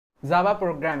Java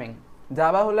programming.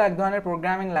 Java হলো এক ধরনের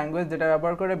প্রোগ্রামিং ল্যাঙ্গুয়েজ যেটা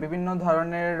ব্যবহার করে বিভিন্ন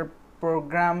ধরনের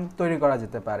প্রোগ্রাম তৈরি করা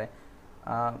যেতে পারে।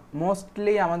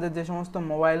 মোস্টলি আমাদের যে সমস্ত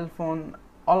মোবাইল ফোন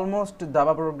অলমোস্ট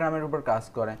জাভা প্রোগ্রামের উপর কাজ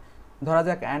করে। ধরা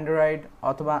যাক অ্যান্ড্রয়েড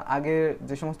অথবা আগে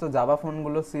যে সমস্ত জাভা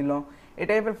ফোনগুলো ছিল, এই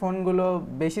টাইপের ফোনগুলো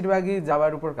বেশিরভাগই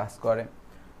জাভার উপর কাজ করে।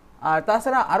 আর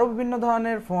তাছাড়া আরও বিভিন্ন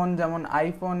ধরনের ফোন, যেমন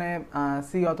আইফোনে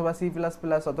সি অথবা সি প্লাস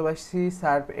প্লাস অথবা সি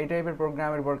শার্প এই টাইপের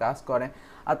প্রোগ্রামের উপর কাজ করে।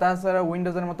 আর তাছাড়া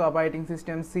উইন্ডোজের মতো অপারেটিং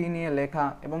সিস্টেম সি নিয়ে লেখা,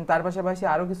 এবং তার পাশাপাশি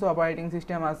আরও কিছু অপারেটিং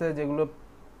সিস্টেম আছে যেগুলো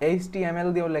HTML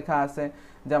দিয়েও লেখা আছে।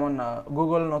 যেমন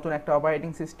গুগল নতুন একটা অপারেটিং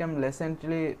সিস্টেম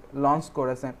রিসেন্টলি লঞ্চ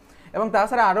করেছে, এবং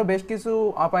তাছাড়া আরও বেশ কিছু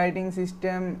অপারেটিং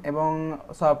সিস্টেম এবং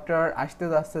সফটওয়্যার আসতে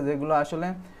যাচ্ছে যেগুলো আসলে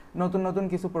নতুন নতুন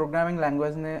কিছু প্রোগ্রামিং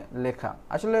ল্যাঙ্গুয়েজ নিয়ে লেখা।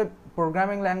 আসলে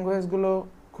প্রোগ্রামিং ল্যাঙ্গুয়েজগুলো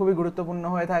খুবই গুরুত্বপূর্ণ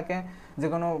হয়ে থাকে যে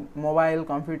কোনো মোবাইল,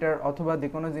 কম্পিউটার অথবা যে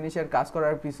কোনো জিনিসের কাজ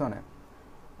করার পিছনে।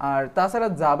 আর তাছাড়া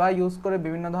জাভা ইউজ করে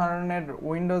বিভিন্ন ধরনের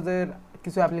উইন্ডোজের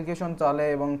কিছু অ্যাপ্লিকেশন চলে,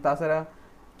 এবং তাছাড়া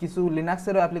কিছু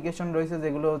লিনাক্সেরও অ্যাপ্লিকেশন রয়েছে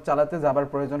যেগুলো চালাতে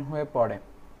জাভার প্রয়োজন হয়ে পড়ে।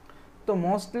 তো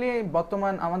মোস্টলি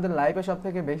বর্তমান আমাদের লাইফে সব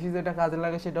থেকে বেশি যেটা কাজে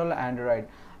লাগে সেটা হলো অ্যান্ড্রয়েড।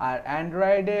 আর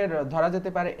অ্যান্ড্রয়েডের ধরা যেতে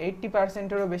পারে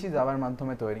 80%-এরও বেশি জাভার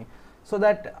মাধ্যমে তৈরি। সো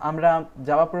দ্যাট আমরা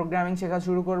জাভা প্রোগ্রামিং শেখা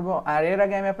শুরু করব। আর এর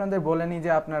আগে আমি আপনাদের বলে নিই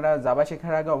যে আপনারা জাভা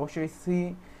শেখার আগে অবশ্যই সি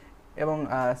এবং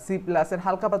সি প্লাসের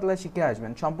হালকা পাতলা শিখে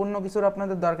আসবেন। সম্পূর্ণ কিছুর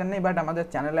আপনাদের দরকার নেই, বাট আমাদের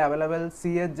চ্যানেলে অ্যাভেলেবেল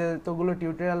সি এর যতগুলো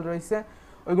টিউটোরিয়াল রয়েছে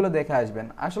ওইগুলো দেখে আসবেন।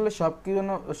 আসলে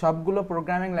সবগুলো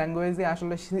প্রোগ্রামিং ল্যাঙ্গুয়েজই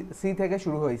আসলে সি থেকে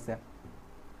শুরু হয়েছে।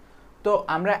 তো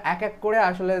আমরা এক এক করে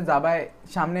আসলে জাভায়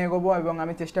সামনে এগোবো, এবং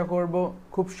আমি চেষ্টা করব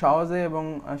খুব সহজে এবং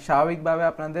স্বাভাবিকভাবে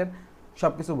আপনাদের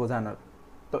সব কিছু বোঝানোর।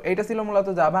 তো এটা ছিল মূলত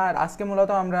জাভা। আর আজকে মূলত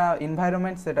আমরা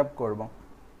এনভায়রনমেন্ট সেট আপ করবো।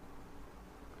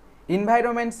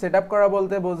 এনভায়রনমেন্ট সেট আপ করা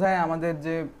বলতে বোঝায় আমাদের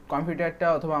যে কম্পিউটারটা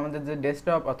অথবা আমাদের যে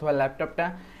ডেস্কটপ অথবা ল্যাপটপটা,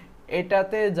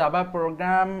 এটাতে জাভা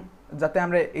প্রোগ্রাম যাতে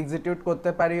আমরা এক্সিকিউট করতে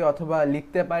পারি অথবা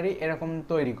লিখতে পারি এরকম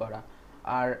তৈরি করা।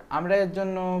 আর আমরা এর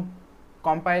জন্য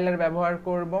কম্পাইলার ব্যবহার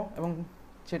করব, এবং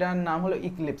সেটার নাম হলো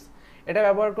ইক্লিপস। এটা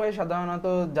ব্যবহার করে সাধারণত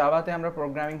জাভাতে আমরা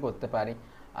প্রোগ্রামিং করতে পারি।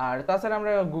 আর তাছাড়া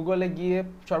আমরা গুগলে গিয়ে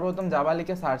সর্বপ্রথম জাভা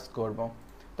লিখে সার্চ করব।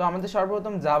 তো আমাদের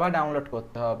সর্বপ্রথম জাভা ডাউনলোড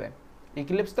করতে হবে।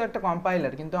 ইক্লিপস তো একটা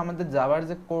কম্পাইলার, কিন্তু আমাদের জাভার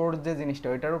যে কোড যে জিনিসটা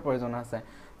ওইটারও প্রয়োজন আছে।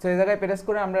 তো এই জায়গায় প্রেস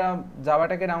করে আমরা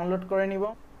জাভাটাকে ডাউনলোড করে নিব।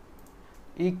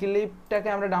 ইক্লিপটাকে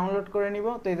আমরা ডাউনলোড করে নিব।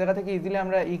 তো এই জায়গা থেকে ইজিলি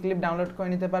আমরা ইক্লিপ ডাউনলোড করে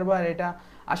নিতে পারবো। আর এটা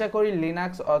আশা করি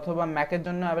লিনাক্স অথবা ম্যাকের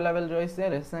জন্য অ্যাভেলেবেল রয়েছে।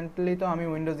 রিসেন্টলি তো আমি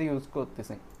উইন্ডোজে ইউজ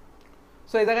করতেছি।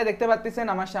 সো এই জায়গায় দেখতে পাচ্ছেন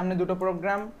আমার সামনে দুটো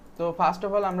প্রোগ্রাম। তো ফার্স্ট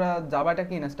অফ অল আমরা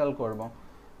জাভাটাকে ইনস্টল করব।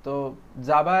 তো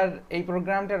জাভার এই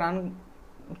প্রোগ্রামটা রান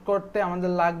করতে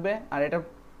আমাদের লাগবে, আর এটা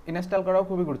ইনস্টল করাও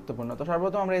খুবই গুরুত্বপূর্ণ। তো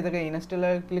সর্বপ্রথম আমরা এই জায়গায় ইনস্টলে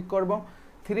ক্লিক করব।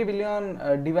 3 বিলিয়ন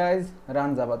ডিভাইস রান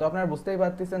জাভা। তো আপনারা বুঝতেই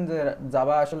পারতেছেন যে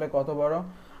জাভা আসলে কত বড়।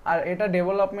 আর এটা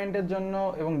ডেভেলপমেন্টের জন্য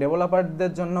এবং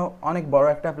ডেভেলপারদের জন্য অনেক বড়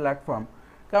একটা প্ল্যাটফর্ম।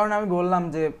 কারণ আমি বললাম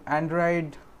যে অ্যান্ড্রয়েড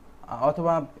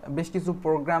অথবা বেশ কিছু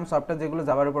প্রোগ্রাম সফটওয়্যার যেগুলো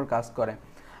জাভার উপর কাজ করে।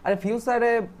 আর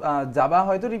ফিউচারে জাভা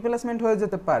হয়তো রিপ্লেসমেন্ট হয়ে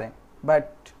যেতে পারে, বাট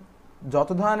যত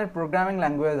ধরনের প্রোগ্রামিং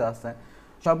ল্যাঙ্গুয়েজ আছে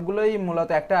সবগুলোই মূলত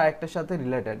একটা আরেকটার সাথে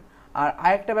রিলেটেড। আর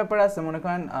আরেকটা ব্যাপার আছে, মনে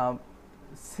করেন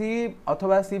সি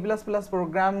অথবা সি প্লাস প্লাস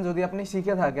প্রোগ্রাম যদি আপনি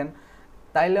শিখে থাকেন,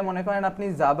 তাইলে মনে করেন আপনি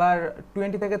জাভার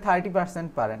 20-30%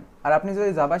 পারেন। আর আপনি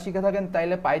যদি জাভা শিখে থাকেন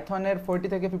তাইলে পাইথনের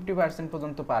 40-50%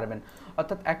 পর্যন্ত পারবেন।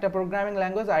 অর্থাৎ একটা প্রোগ্রামিং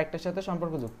ল্যাঙ্গুয়েজ আরেকটার সাথে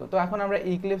সম্পর্কযুক্ত। তো এখন আমরা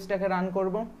ইক্লিপসটাকে রান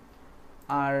করব।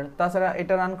 আর তাছাড়া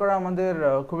এটা রান করা আমাদের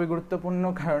খুবই গুরুত্বপূর্ণ,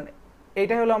 কারণ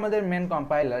এইটাই হলো আমাদের মেন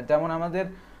কম্পাইলার। যেমন আমাদের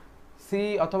সি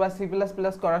অথবা সি প্লাস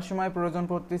প্লাস করার সময় প্রয়োজন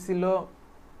পড়তেছিল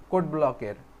কোড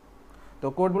ব্লকের। তো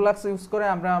কোড ব্লকস ইউজ করে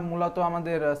আমরা মূলত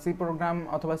আমাদের সি প্রোগ্রাম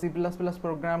অথবা সি প্লাস প্লাস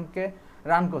প্রোগ্রামকে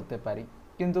রান করতে পারি।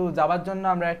 কিন্তু যাবার জন্য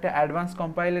আমরা একটা অ্যাডভান্স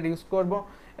কম্পাইলার ইউজ করব,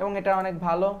 এবং এটা অনেক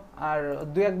ভালো। আর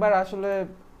দুই একবার আসলে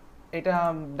এটা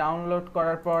ডাউনলোড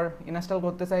করার পর ইনস্টল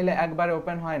করতে চাইলে একবারে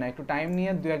ওপেন হয় না, একটু টাইম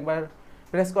নিয়ে দুই একবার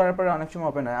প্রেস করার পরে অনেক সময়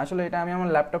ওপেন হয়। আসলে এটা আমি আমার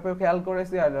ল্যাপটপেও খেয়াল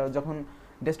করেছি, আর যখন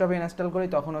ডেস্কটপে ইনস্টল করি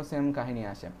তখনও সেম কাহিনী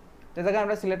আসে। তো এটাকে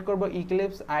আমরা সিলেক্ট করব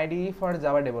eclipse IDE for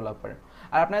Java developer.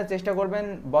 আর আপনারা চেষ্টা করবেন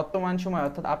বর্তমান সময়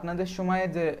অর্থাৎ আপনাদের সময়ে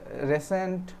যে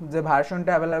রিসেন্ট যে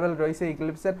ভার্সনটা অ্যাভেলেবেল রয়েছে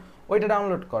ইক্লিপসের ওইটা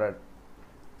ডাউনলোড করার,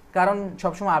 কারণ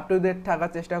সবসময় আপ টু ডেট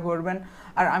থাকার চেষ্টা করবেন।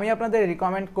 আর আমি আপনাদের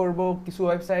রিকমেন্ড করব কিছু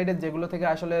ওয়েবসাইটে যেগুলো থেকে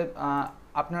আসলে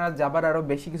আপনারা জাভার আরও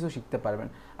বেশি কিছু শিখতে পারবেন।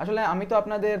 আসলে আমি তো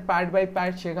আপনাদের পার্ট বাই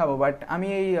পার্ট শেখাবো, বাট আমি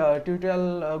এই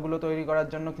টিউটোরিয়ালগুলো তৈরি করার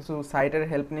জন্য কিছু সাইটের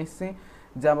হেল্প নিচ্ছি।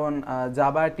 যেমন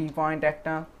জাভা টি পয়েন্ট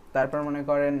একটা, তারপর মনে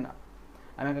করেন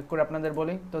আমি এক এক করে আপনাদের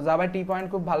বলি। তো জাভা টি পয়েন্ট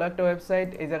খুব ভালো একটা ওয়েবসাইট।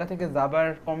 এই জায়গা থেকে জাভার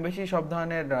কম বেশি সব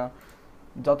ধরনের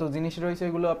যত জিনিস রয়েছে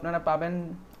এগুলো আপনারা পাবেন।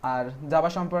 আর জাভা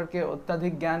সম্পর্কে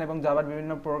অত্যাধিক জ্ঞান এবং জাভার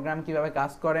বিভিন্ন প্রোগ্রাম কিভাবে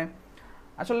কাজ করে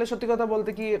আসলে সত্যি কথা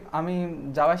বলতে কি, আমি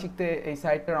জাভা শিখতে এই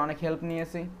সাইটটার অনেক হেল্প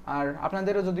নিয়েছি, আর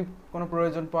আপনাদেরও যদি কোনো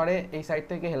প্রয়োজন পড়ে এই সাইট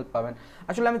থেকে হেল্প পাবেন।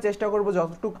 আসলে আমি চেষ্টা করব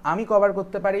যতটুকু আমি কভার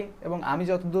করতে পারি এবং আমি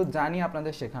যতদূর জানি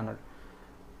আপনাদের শেখানোর।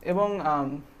 এবং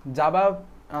জাভা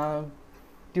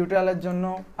টিউটোরিয়ালের জন্য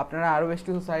আপনারা আরও বেশ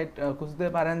কিছু সাইট খুঁজতে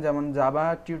পারেন, যেমন জাভা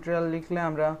টিউটোরিয়াল লিখলে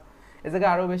আমরা এ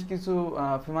জায়গায় আরও বেশ কিছু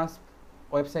ফেমাস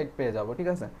ওয়েবসাইট পেয়ে যাব, ঠিক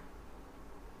আছে।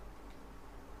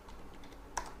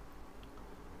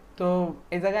 তো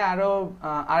এই জায়গায় আরও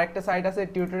আরেকটা সাইট আছে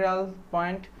টিউটোরিয়াল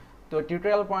পয়েন্ট। তো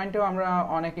টিউটোরিয়াল পয়েন্টেও আমরা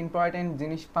অনেক ইম্পর্টেন্ট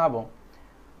জিনিস পাবো,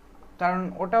 কারণ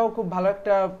ওটাও খুব ভালো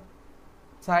একটা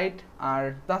সাইট। আর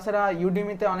তাছাড়া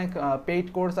ইউডিমিতে অনেক পেইড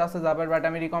কোর্স আছে জাভার, বাট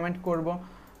আমি রিকমেন্ড করব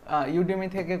ইউডিমি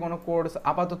থেকে কোনো কোর্স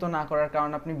আপাতত না করার,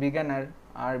 কারণ আপনি বিজ্ঞানার,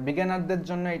 আর বিজ্ঞানারদের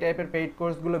জন্য এই টাইপের পেইড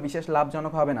কোর্সগুলো বিশেষ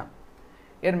লাভজনক হবে না।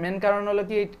 এর মেন কারণ হলো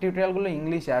কি, এই টিউটোরিয়ালগুলো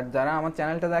ইংলিশে, আর যারা আমার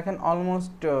চ্যানেলটা দেখেন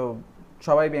অলমোস্ট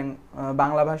সবাই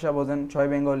বাংলা ভাষা বোঝেন, সবাই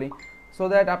বেঙ্গলি। সো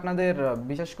দ্যাট আপনাদের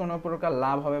বিশেষ কোনো প্রকার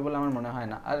লাভ হবে বলে আমার মনে হয়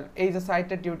না। আর এই যে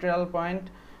সাইটটা টিউটোরিয়াল পয়েন্ট,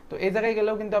 তো এই জায়গায়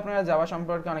গেলেও কিন্তু আপনারা যাওয়া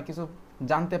সম্পর্কে অনেক কিছু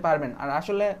জানতে পারবেন। আর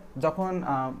আসলে যখন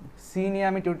সি নিয়ে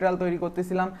আমি টিউটোরিয়াল তৈরি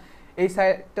করতেছিলাম, এই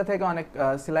সাইটটা থেকে অনেক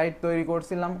স্লাইড তৈরি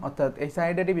করছিলাম, অর্থাৎ এই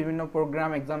সাইডেরই বিভিন্ন প্রোগ্রাম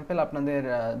এক্সাম্পল আপনাদের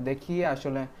দেখিয়ে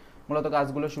আসলে মূলত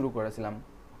কাজগুলো শুরু করেছিলাম।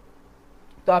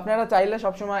 তো আপনারা চাইলে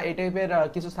সবসময় এই টাইপের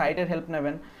কিছু সাইটের হেল্প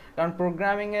নেবেন, কারণ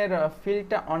প্রোগ্রামিংয়ের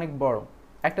ফিল্ডটা অনেক বড়।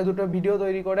 একটা দুটো ভিডিও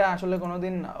তৈরি করে আসলে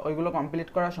কোনোদিন ওইগুলো কমপ্লিট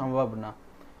করা সম্ভব না।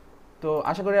 তো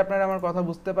আশা করি আপনারা আমার কথা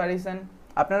বুঝতে পারিছেন।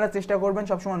 আপনারা চেষ্টা করবেন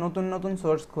সবসময় নতুন নতুন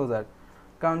সোর্স খোঁজার,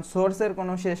 কারণ সোর্সের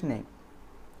কোনো শেষ নেই।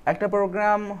 একটা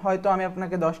প্রোগ্রাম হয়তো আমি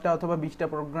আপনাকে 10টা অথবা 20টা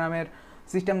প্রোগ্রামের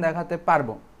সিস্টেম দেখাতে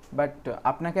পারবো, বাট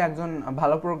আপনাকে একজন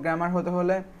ভালো প্রোগ্রামার হতে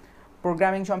হলে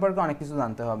প্রোগ্রামিং সম্পর্কে অনেক কিছু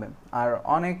জানতে হবে আর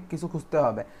অনেক কিছু খুঁজতে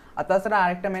হবে। আর তাছাড়া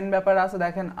আরেকটা মেন ব্যাপার আছে,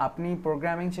 দেখেন আপনি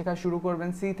প্রোগ্রামিং শেখা শুরু করবেন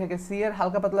সি থেকে, সি এর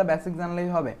হালকা পাতলা বেসিক জানলেই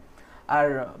হবে। আর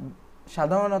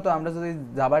সাধারণত আমরা যদি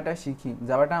জাভাটা শিখি,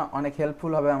 জাভাটা অনেক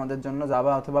হেল্পফুল হবে আমাদের জন্য।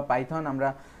 জাভা অথবা পাইথন আমরা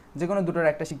যে কোনো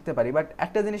দুটোর একটা শিখতে পারি, বাট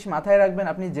একটা জিনিস মাথায় রাখবেন,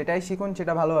 আপনি যেটাই শিখুন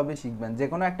সেটা ভালোভাবে শিখবেন। যে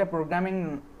কোনো একটা প্রোগ্রামিং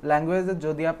ল্যাঙ্গুয়েজের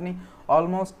যদি আপনি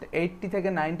অলমোস্ট 80 থেকে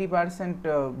 90%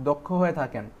 দক্ষ হয়ে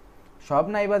থাকেন, সব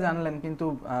নাই বা জানলেন, কিন্তু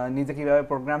নিজে কীভাবে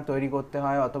প্রোগ্রাম তৈরি করতে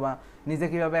হয় অথবা নিজে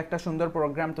কীভাবে একটা সুন্দর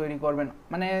প্রোগ্রাম তৈরি করবেন,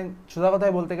 মানে সোজা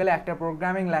কথায় বলতে গেলে একটা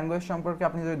প্রোগ্রামিং ল্যাঙ্গুয়েজ সম্পর্কে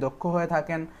আপনি যদি দক্ষ হয়ে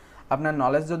থাকেন, আপনার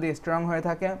নলেজ যদি স্ট্রং হয়ে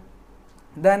থাকে,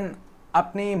 দেন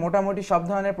আপনি মোটামুটি সব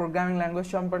ধরনের প্রোগ্রামিং ল্যাঙ্গুয়েজ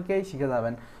সম্পর্কেই শিখে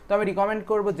যাবেন। তো আমি রিকমেন্ড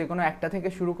করবো যে কোনো একটা থেকে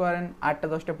শুরু করেন, 8টা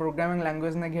 10টা প্রোগ্রামিং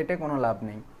ল্যাঙ্গুয়েজ নিয়ে ঘেটে কোনো লাভ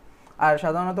নেই। আর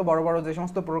সাধারণত বড় বড় যে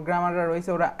সমস্ত প্রোগ্রামাররা রয়েছে,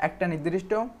 ওরা একটা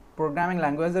নির্দিষ্ট প্রোগ্রামিং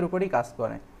ল্যাঙ্গুয়েজের উপরই কাজ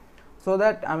করে। সো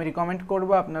দ্যাট আমি রিকমেন্ড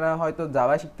করবো আপনারা হয়তো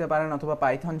জাভা শিখতে পারেন অথবা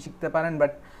পাইথন শিখতে পারেন,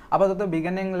 বাট আপাতত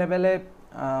বিগিনিং লেভেলে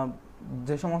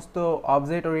যে সমস্ত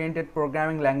অবজেক্ট ওরিয়েন্টেড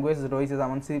প্রোগ্রামিং ল্যাঙ্গুয়েজ রয়েছে,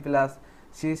 যেমন সি প্লাস,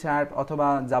 সি শার্প অথবা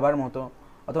জাভার মতো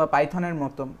অথবা পাইথনের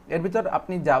মতো, এর ভিতর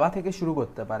আপনি জাভা থেকে শুরু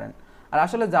করতে পারেন। আর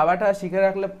আসলে জাভাটা শিখে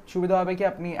রাখলে সুবিধা হবে কি,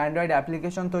 আপনি অ্যান্ড্রয়েড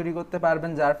অ্যাপ্লিকেশন তৈরি করতে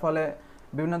পারবেন, যার ফলে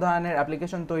বিভিন্ন ধরনের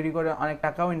অ্যাপ্লিকেশন তৈরি করে অনেক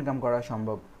টাকাও ইনকাম করা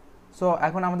সম্ভব। সো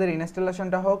এখন আমাদের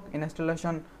ইনস্টলেশনটা হোক,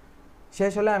 ইনস্টলেশন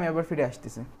শেষ হলে আমি আবার ফিরে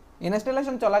আসতেছি।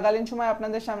 ইনস্টলেশন চলাকালীন সময়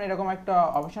আপনাদের সামনে এরকম একটা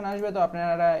অপশন আসবে, তো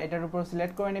আপনারা এটার উপর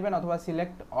সিলেক্ট করে নেবেন অথবা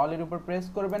সিলেক্ট অলের উপর প্রেস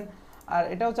করবেন, আর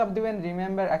এটাও চাপ দিবেন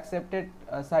রিমেম্বার অ্যাকসেপ্টেড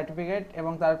সার্টিফিকেট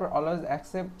এবং তারপর অলওয়েজ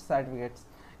অ্যাকসেপ্ট সার্টিফিকেটস,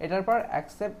 এটার পর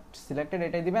অ্যাকসেপ্ট সিলেক্টেড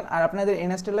এটাই দিবেন, আর আপনাদের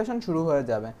ইনস্টলেশন শুরু হয়ে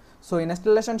যাবে। সো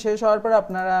ইনস্টলেশন শেষ হওয়ার পর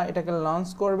আপনারা এটাকে লঞ্চ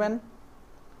করবেন,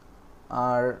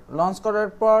 আর লঞ্চ করার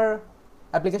পর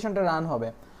অ্যাপ্লিকেশনটা রান হবে।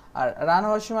 আর রান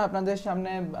হওয়ার সময় আপনাদের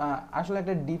সামনে আসলে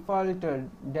একটা ডিফল্ট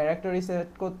ডাইরেক্টরি সেট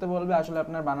করতে বলবে, আসলে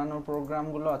আপনার বানানো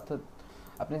প্রোগ্রামগুলো, অর্থাৎ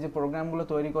আপনি যে প্রোগ্রামগুলো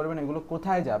তৈরি করবেন এগুলো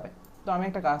কোথায় যাবে। তো আমি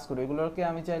একটা কাজ করি, এগুলোকে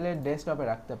আমি চাইলে ডেস্কটপে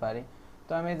রাখতে পারি।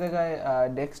 তো আমি এই জায়গায়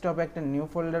ডেস্কটপে একটা নিউ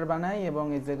ফোল্ডার বানাই এবং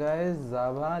এই জায়গায়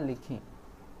জাভা লিখি।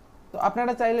 তো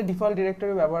আপনারা চাইলে ডিফল্ট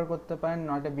ডিরেক্টরি ব্যবহার করতে পারেন,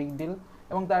 নট এ বিগ ডিল।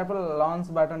 এবং তারপর লঞ্চ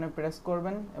বাটনে প্রেস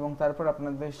করবেন এবং তারপর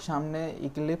আপনাদের সামনে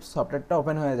ইক্লিপস সফটওয়্যারটা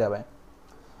ওপেন হয়ে যাবে।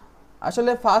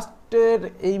 আসলে ফার্স্টের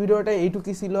এই ভিডিওটা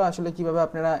এইটুকুই ছিল, আসলে কিভাবে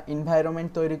আপনারা এনভায়রনমেন্ট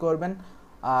তৈরি করবেন।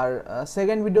 আর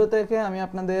সেকেন্ড ভিডিও থেকে আমি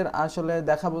আপনাদের আসলে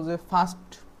দেখাবো যে ফার্স্ট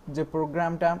যে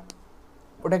প্রোগ্রামটা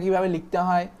ওটা কিভাবে লিখতে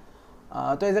হয়।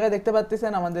 তো এই জায়গায় দেখতে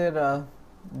পাচ্ছেন আমাদের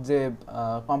যে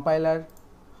কম্পাইলার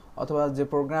অথবা যে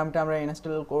প্রোগ্রামটা আমরা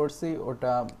ইনস্টল করছি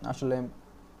ওটা আসলে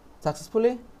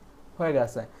সাকসেসফুলি হয়ে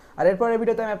গেছে। আর এরপরের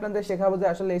ভিডিওতে আমি আপনাদের শেখাবো যে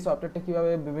আসলে এই সফটওয়্যারটা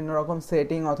কীভাবে বিভিন্ন রকম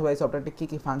সেটিং অথবা এই সফটওয়্যারটা কী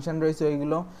কী ফাংশন রয়েছে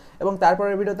ওইগুলো, এবং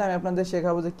তারপরের ভিডিওতে আমি আপনাদের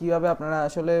শেখাবো যে কীভাবে আপনারা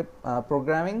আসলে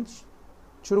প্রোগ্রামিং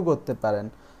শুরু করতে পারেন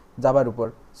জাভার উপর।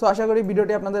 সো আশা করি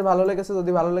ভিডিওটি আপনাদের ভালো লেগেছে,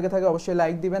 যদি ভালো লেগে থাকে অবশ্যই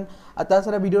লাইক দিবেন। আর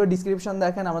তাছাড়া ভিডিওর ডিসক্রিপশন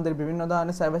দেখেন, আমাদের বিভিন্ন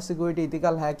ধরনের সাইবার সিকিউরিটি,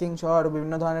 ইথিক্যাল হ্যাকিং সহ আরও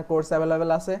বিভিন্ন ধরনের কোর্স অ্যাভেলেবেল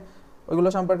আছে, ওইগুলো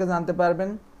সম্পর্কে জানতে পারবেন।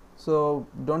 So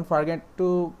don't forget two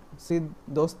C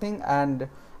those thing and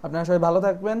আপনারা সবাই ভালো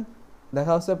থাকবেন,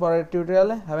 দেখা হচ্ছে পরের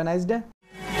টিউটোরিয়ালে। Have a nice day.